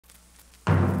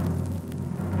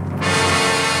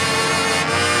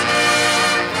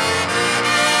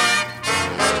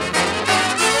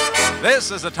This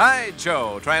is The Tide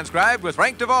Show, transcribed with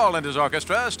Frank Duvall and his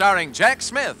orchestra, starring Jack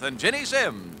Smith and Ginny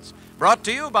Sims. Brought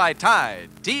to you by Tide,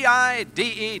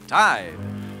 T-I-D-E, Tide,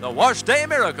 the wash day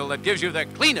miracle that gives you the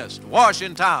cleanest wash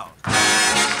in town.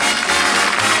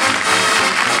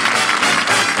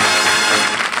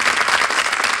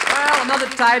 Well, another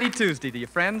tidy Tuesday to you,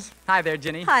 friends. Hi there,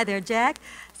 Ginny. Hi there, Jack.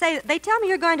 Say, they tell me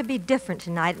you're going to be different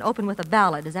tonight and open with a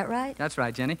ballad. Is that right? That's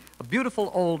right, Jenny. A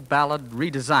beautiful old ballad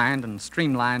redesigned and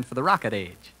streamlined for the rocket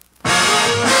age.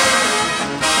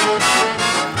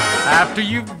 After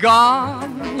you've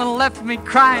gone and left me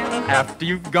crying, after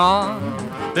you've gone,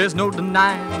 there's no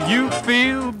denying you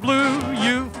feel blue,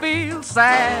 you feel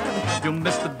sad. You'll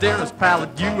miss the dearest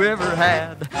pallet you ever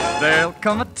had. There'll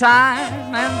come a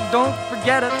time, and don't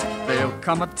forget it, there'll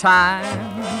come a time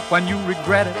when you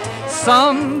regret it.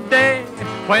 Someday,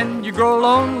 when you grow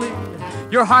lonely,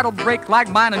 your heart'll break like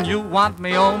mine and you'll want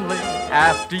me only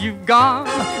after you've gone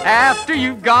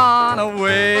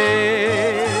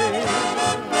away.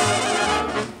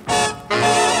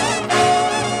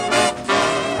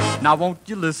 Now won't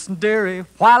you listen, dearie,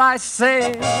 while I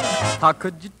say, how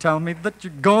could you tell me that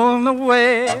you're going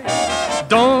away?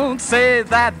 Don't say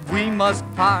that we must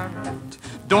part.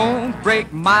 Don't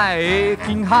break my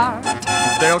aching heart.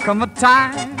 There'll come a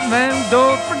time, and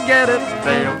don't forget it,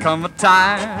 there'll come a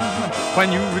time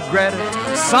when you regret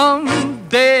it.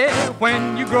 Someday,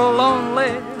 when you grow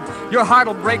lonely, your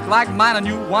heart'll break like mine and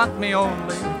you want me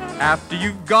only after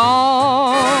you've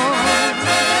gone.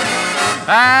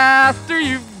 After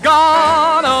you've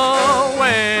gone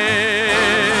away.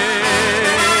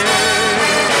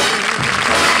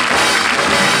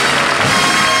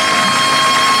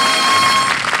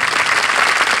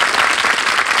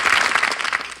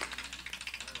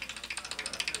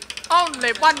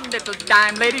 Only one little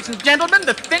dime, ladies and gentlemen,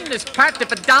 the thinnest part of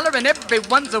 $1, and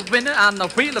everyone's a winner on the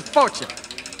Wheel of Fortune.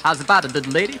 How's about it,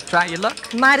 little lady? Try your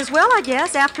luck? Might as well, I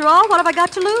guess. After all, what have I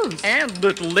got to lose? And,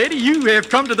 little lady, you have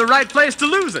come to the right place to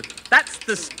lose it. That's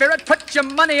the spirit. Put your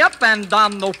money up and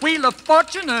on the Wheel of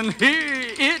Fortune, and here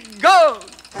it goes.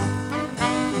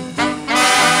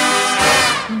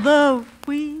 The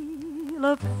Wheel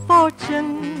of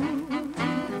Fortune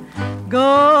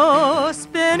goes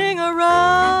spinning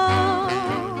around.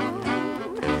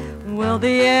 Will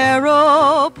the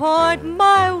arrow point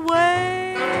my way?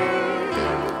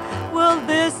 Will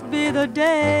this be the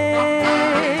day?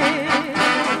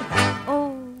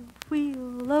 Oh,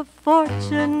 Wheel of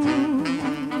Fortune,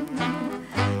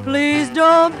 please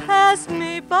don't pass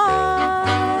me by.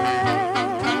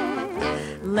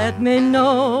 Let me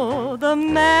know the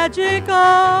magic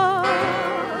of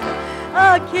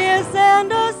a kiss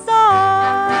and a sigh.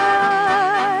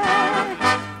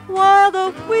 While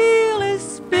the wheel is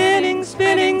spinning,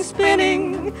 spinning,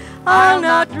 spinning, I'll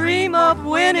not dream of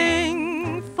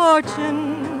winning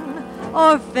fortune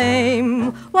or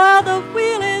fame. While the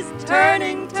wheel is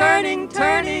turning, turning,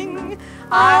 turning,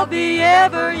 I'll be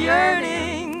ever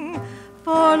yearning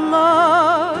for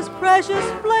love's precious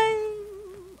flame.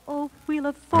 Oh, Wheel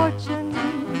of Fortune,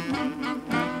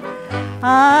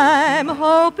 I'm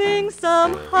hoping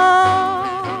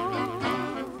somehow,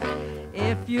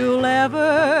 if you'll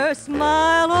ever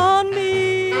smile on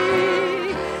me,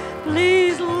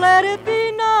 please let it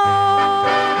be now.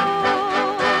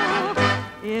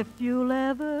 If you'll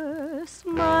ever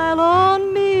smile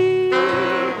on me,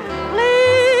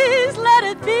 please let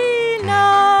it be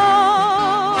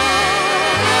now.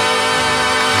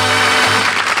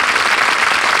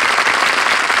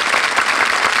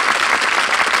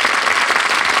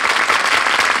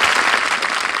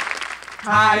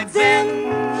 Tide's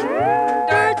in,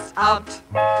 dirt's out.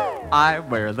 I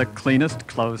wear the cleanest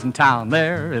clothes in town,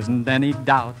 there isn't any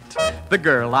doubt. The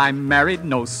girl I married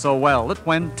knows so well that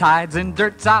when tide's in,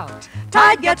 dirt's out.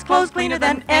 Tide gets clothes cleaner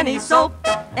than any soap.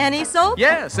 Any soap?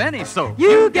 Yes, any soap.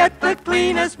 You get the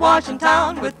cleanest wash in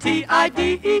town with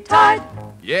T-I-D-E, Tide.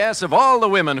 Yes, of all the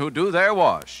women who do their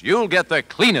wash, you'll get the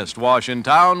cleanest wash in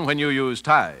town when you use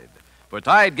Tide. For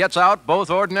Tide gets out both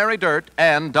ordinary dirt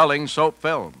and dulling soap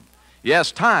film.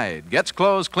 Yes, Tide gets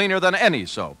clothes cleaner than any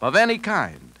soap of any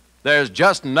kind. There's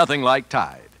just nothing like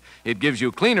Tide. It gives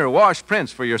you cleaner wash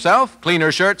prints for yourself,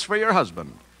 cleaner shirts for your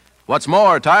husband. What's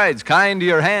more, Tide's kind to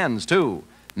your hands, too.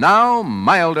 Now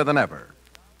milder than ever.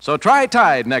 So try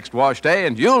Tide next wash day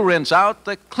and you'll rinse out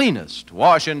the cleanest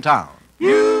wash in town.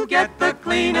 You get the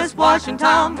cleanest wash in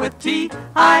town with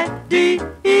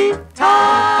T-I-D-E,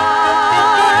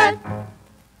 Tide.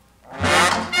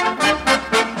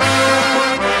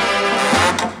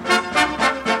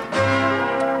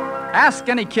 Ask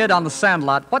any kid on the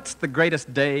sandlot, what's the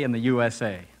greatest day in the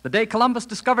USA? The day Columbus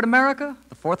discovered America?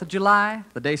 The 4th of July?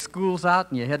 The day school's out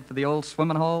and you head for the old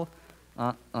swimming hole?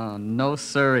 No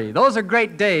siree. Those are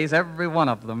great days, every one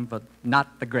of them, but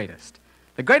not the greatest.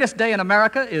 The greatest day in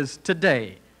America is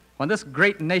today, when this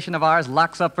great nation of ours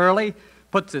locks up early,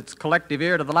 puts its collective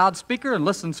ear to the loudspeaker, and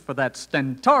listens for that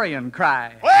stentorian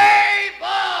cry. Play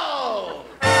ball!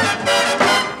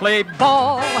 Play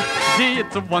ball, gee,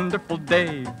 it's a wonderful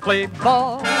day. Play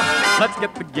ball, let's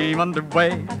get the game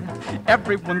underway.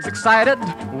 Everyone's excited,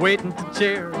 waiting to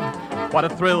cheer. What a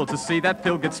thrill to see that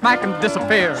pill get smacked and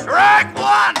disappear. Strike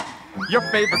one! Your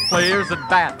favorite player's at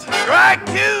bat. Strike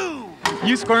two!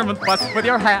 You squirm and fuss with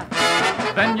your hat.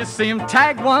 Then you see him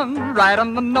tag one right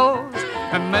on the nose.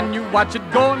 And then you watch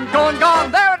it go and go and go,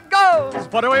 and there it goes.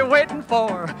 What are we waiting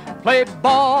for? Play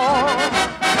ball.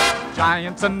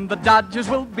 Giants and the Dodgers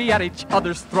will be at each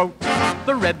other's throat.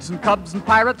 The Reds and Cubs and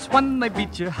Pirates, when they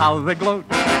beat you, how they gloat.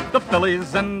 The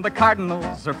Phillies and the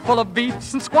Cardinals are full of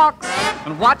beefs and squawks.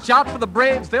 And watch out for the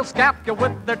Braves, they'll scalp you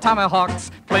with their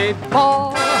tomahawks. Play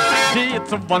ball, gee,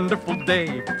 it's a wonderful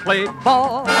day. Play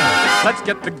ball, let's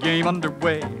get the game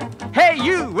underway. Hey,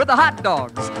 you with the hot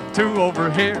dogs, two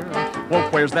over here. Well,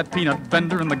 where's that peanut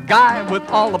vendor and the guy with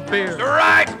all the beer?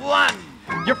 Strike one!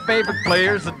 Your favorite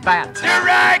player's at bat.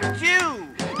 Strike two!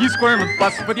 You squirm and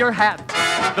fuss with your hat.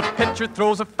 The pitcher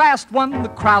throws a fast one, the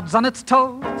crowd's on its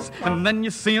toes. And then you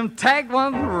see him tag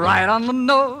one right on the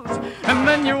nose. And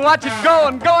then you watch it go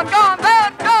and go and go, and there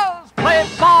it goes. Play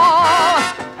ball,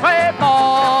 play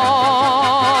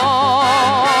ball.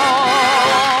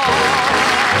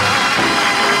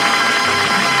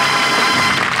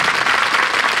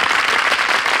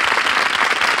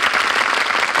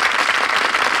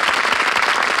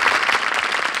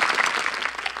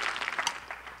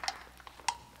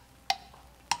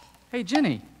 Hey,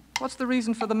 Ginny, what's the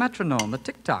reason for the metronome, the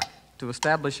tick-tock? To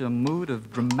establish a mood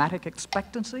of dramatic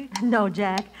expectancy? No,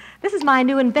 Jack. This is my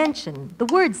new invention, the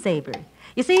word saver.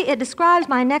 You see, it describes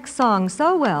my next song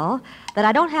so well that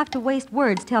I don't have to waste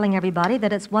words telling everybody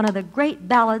that it's one of the great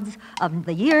ballads of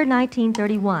the year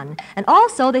 1931, and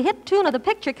also the hit tune of the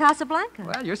picture Casablanca.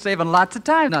 Well, you're saving lots of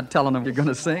time not telling them you're going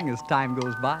to sing as time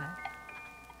goes by.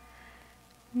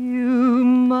 You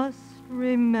must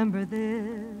remember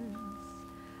this.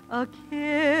 A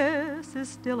kiss is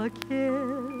still a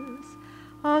kiss.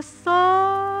 A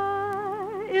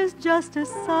sigh is just a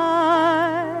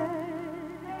sigh.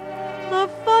 The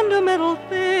fundamental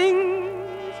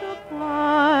things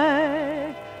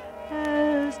apply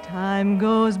as time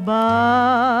goes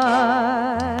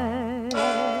by.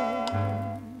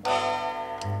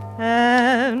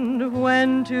 And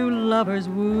when two lovers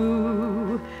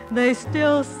woo, they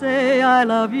still say, I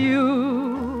love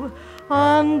you.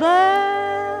 On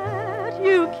that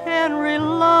you can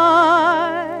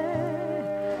rely.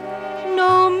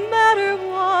 No matter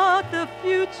what the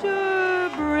future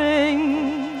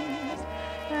brings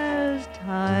as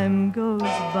time goes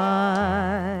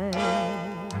by.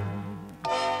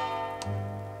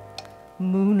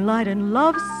 Moonlight and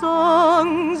love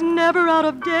songs never out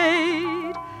of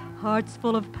date. Hearts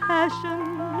full of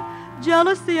passion,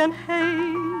 jealousy and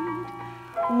hate.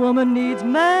 Woman needs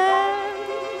man,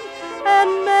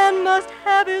 and man must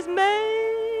have his mate.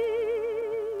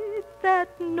 That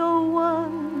no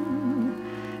one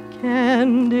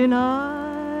can deny.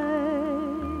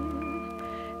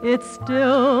 It's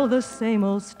still the same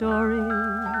old story,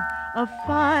 a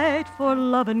fight for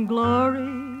love and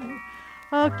glory,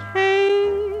 a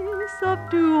case of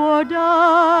do or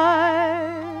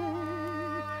die.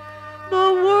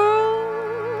 The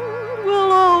world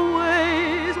will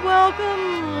always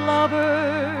welcome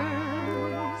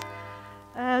lovers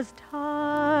as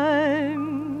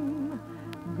time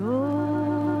goes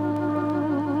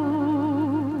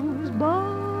by.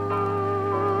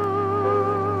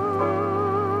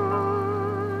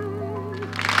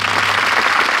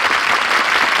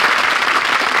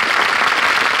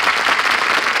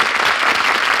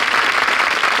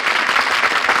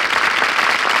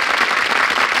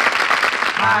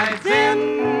 Tide's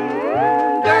in,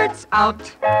 dirt's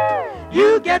out.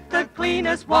 You get the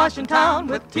cleanest wash in town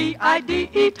with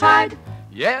T-I-D-E, Tide.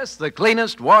 Yes, the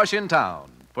cleanest wash in town.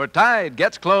 For Tide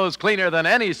gets clothes cleaner than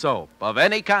any soap of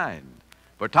any kind.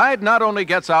 For Tide not only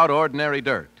gets out ordinary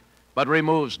dirt, but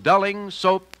removes dulling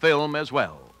soap film as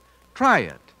well. Try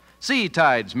it. See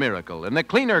Tide's miracle in the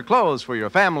cleaner clothes for your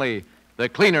family, the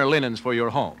cleaner linens for your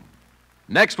home.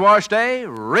 Next wash day,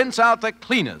 rinse out the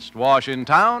cleanest wash in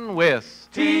town with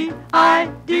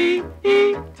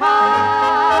T-I-D-E,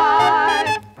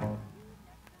 Tide.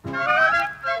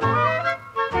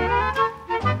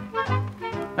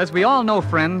 As we all know,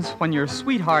 friends, when your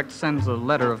sweetheart sends a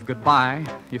letter of goodbye,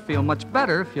 you feel much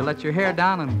better if you let your hair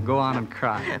down and go on and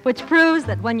cry. Which proves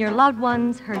that when your loved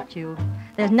ones hurt you,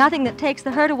 there's nothing that takes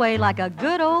the hurt away like a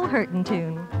good old hurtin'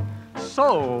 tune.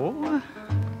 So,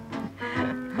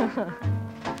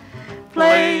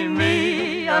 Play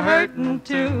me a hurtin'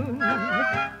 tune.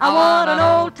 I want an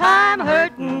old-time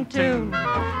hurtin' tune.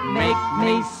 Make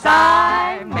me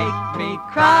sigh, make me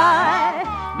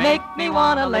cry, make me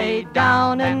wanna lay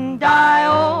down and die.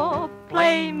 Oh,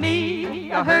 play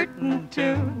me a hurtin'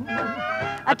 tune.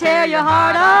 I tear your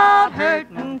heart out,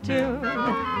 hurtin' tune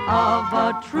of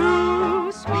a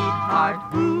true sweetheart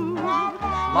who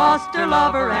lost her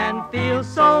lover and feels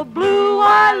so blue.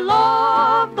 I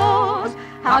love those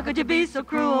 "How could you be so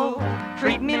cruel?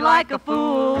 Treat me like a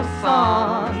fool"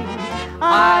 songs.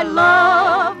 I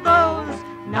love those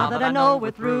 "Now that I know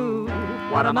we're through,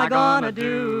 what am I gonna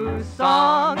do"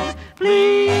 songs.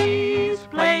 Please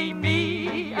play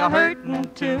me a hurtin'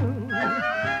 tune.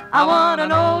 I want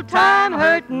an old-time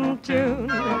hurtin' tune.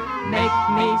 Make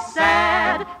me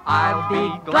sad, I'll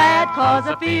be glad, 'cause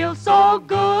I feel so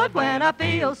good when I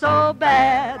feel so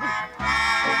bad.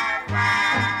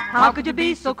 How could you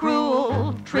be so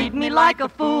cruel? Treat me like a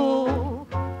fool.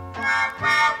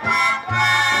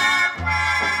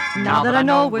 Now that I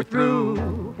know we're through,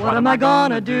 what am I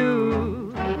gonna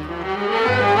do?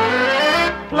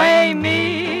 Play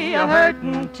me a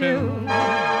hurtin' tune.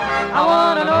 I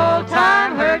want an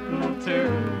old-time hurtin'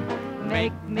 tune.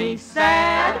 Make me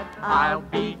sad, I'll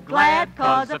be glad,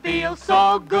 'cause I feel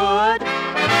so good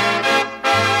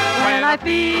when I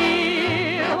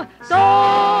feel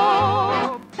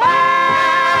so bad.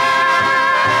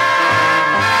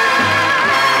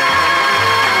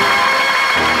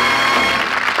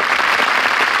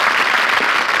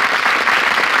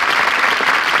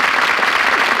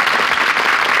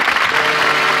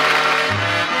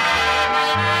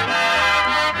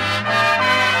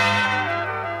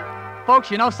 folks,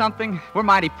 you know something? We're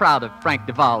mighty proud of Frank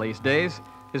Duvall these days.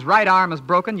 His right arm is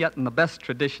broken, yet in the best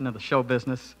tradition of the show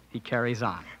business, he carries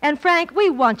on. And Frank, we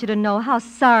want you to know how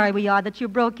sorry we are that you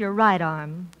broke your right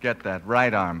arm. Get that,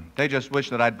 right arm. They just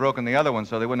wish that I'd broken the other one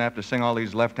so they wouldn't have to sing all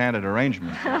these left-handed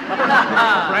arrangements.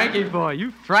 Frankie boy,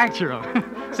 you fracture him.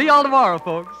 See you all tomorrow,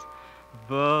 folks.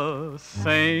 The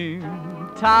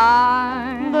same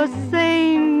time. The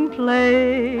same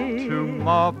place.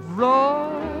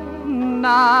 Tomorrow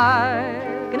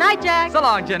night. Good night, Jack. So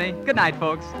long, Jenny. Good night,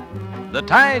 folks. The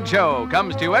Tide Show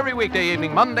comes to you every weekday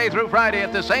evening, Monday through Friday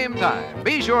at the same time.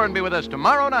 Be sure and be with us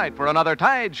tomorrow night for another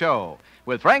Tide Show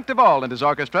with Frank Duvall and his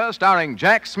orchestra, starring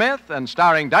Jack Smith and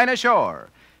starring Dinah Shore.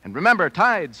 And remember,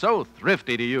 Tide's so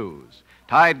thrifty to use.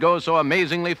 Tide goes so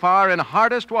amazingly far in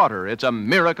hardest water, it's a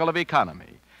miracle of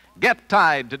economy. Get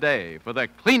Tide today for the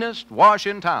cleanest wash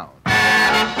in town.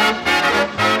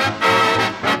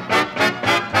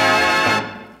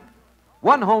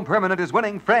 One Home Permanent is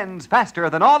winning friends faster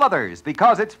than all others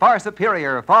because it's far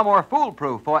superior, far more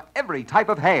foolproof for every type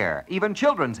of hair, even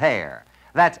children's hair.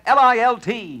 That's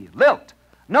L-I-L-T, Lilt.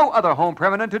 No other Home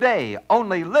Permanent today,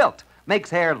 only Lilt,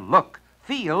 makes hair look,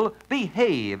 feel,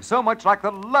 behave so much like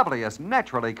the loveliest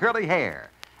naturally curly hair.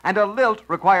 And a Lilt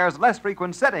requires less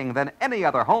frequent setting than any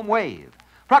other home wave.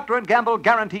 Procter & Gamble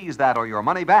guarantees that or your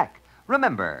money back.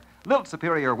 Remember, Lilt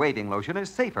Superior Waving Lotion is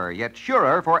safer yet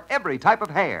surer for every type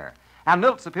of hair. And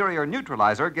Lilt Superior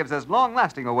Neutralizer gives as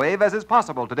long-lasting a wave as is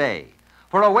possible today.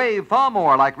 For a wave far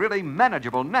more like really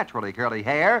manageable, naturally curly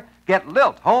hair, get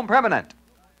Lilt Home Permanent.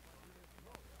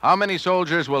 How many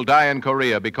soldiers will die in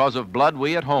Korea because of blood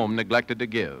we at home neglected to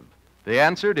give? The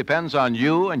answer depends on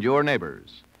you and your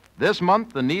neighbors. This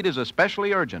month, the need is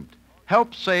especially urgent.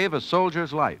 Help save a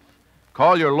soldier's life.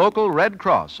 Call your local Red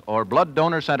Cross or Blood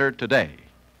Donor Center today.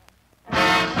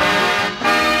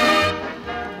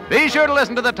 Be sure to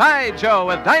listen to The Tide Show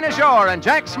with Dinah Shore and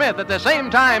Jack Smith at the same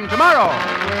time tomorrow.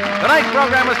 Tonight's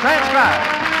program was transcribed.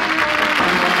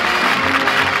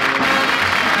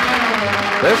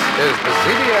 This is the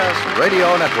CBS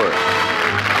Radio Network.